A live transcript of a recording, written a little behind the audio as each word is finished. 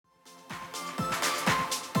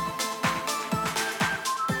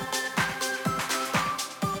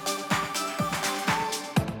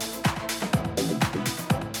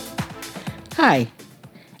Hi,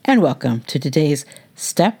 and welcome to today's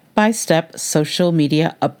step-by-step social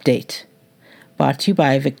media update, brought to you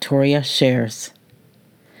by Victoria Shares.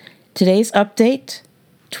 Today's update,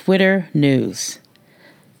 Twitter news.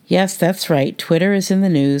 Yes, that's right, Twitter is in the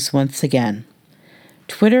news once again.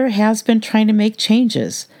 Twitter has been trying to make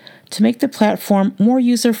changes to make the platform more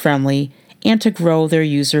user-friendly and to grow their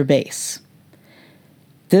user base.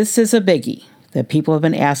 This is a biggie that people have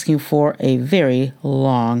been asking for a very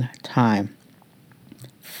long time.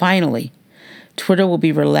 Finally, Twitter will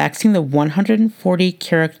be relaxing the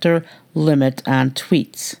 140-character limit on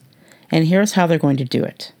tweets. And here's how they're going to do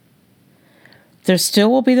it. There still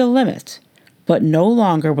will be the limit, but no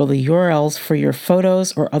longer will the URLs for your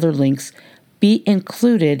photos or other links be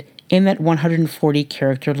included in that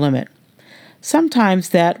 140-character limit. Sometimes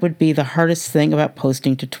that would be the hardest thing about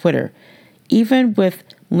posting to Twitter. Even with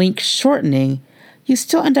link shortening, you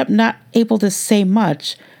still end up not able to say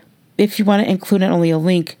much if you want to include not only a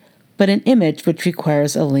link, but an image which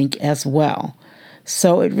requires a link as well.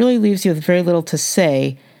 So it really leaves you with very little to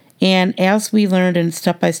say. And as we learned in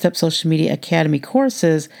Step-by-Step Social Media Academy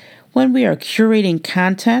courses, when we are curating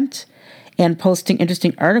content and posting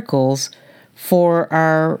interesting articles for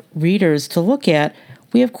our readers to look at,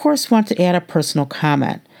 we of course want to add a personal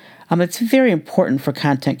comment. It's very important for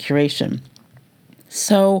content curation.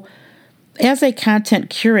 So as a content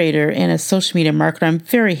curator and a social media marketer, I'm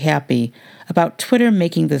very happy about Twitter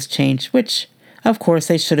making this change, which, of course,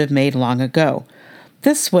 they should have made long ago.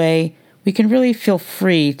 This way, we can really feel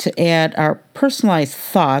free to add our personalized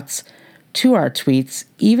thoughts to our tweets,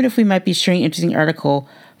 even if we might be sharing an interesting article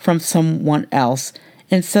from someone else,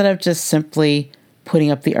 instead of just simply putting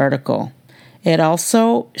up the article. It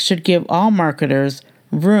also should give all marketers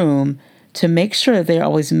room to make sure that they're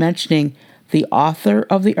always mentioning the author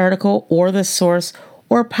of the article or the source,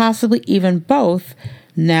 or possibly even both,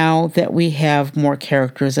 now that we have more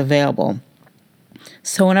characters available.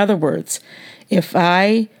 So in other words, if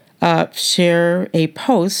I share a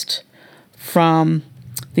post from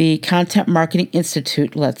the Content Marketing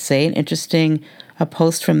Institute, let's say, an interesting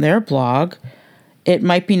post from their blog, it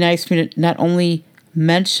might be nice for me to not only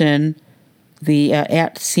mention the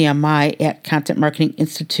at CMI, at Content Marketing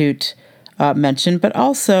Institute mention, but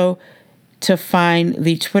also to find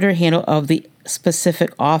the Twitter handle of the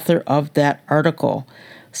specific author of that article.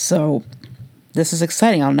 So this is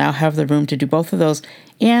exciting. I'll now have the room to do both of those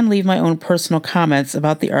and leave my own personal comments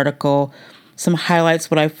about the article, some highlights,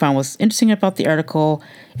 what I found was interesting about the article,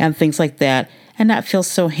 and things like that, and not feel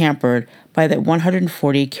so hampered by that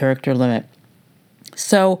 140-character limit.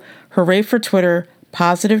 So hooray for Twitter,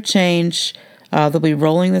 positive change. They'll be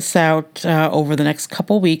rolling this out over the next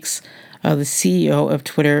couple weeks. The CEO of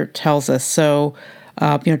Twitter tells us. So,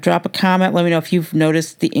 drop a comment. Let me know if you've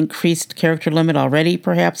noticed the increased character limit already,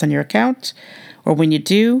 perhaps on your account. Or when you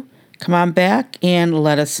do, come on back and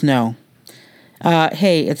let us know.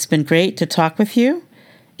 Hey, it's been great to talk with you.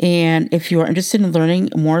 And if you are interested in learning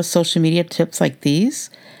more social media tips like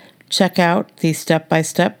these, check out the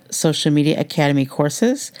Step-by-Step Social Media Academy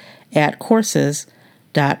courses at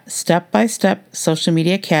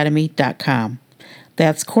courses.stepbystepsocialmediaacademy.com.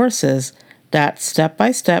 That's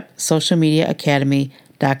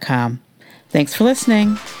courses.stepbystepsocialmediaacademy.com. Thanks for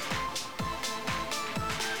listening.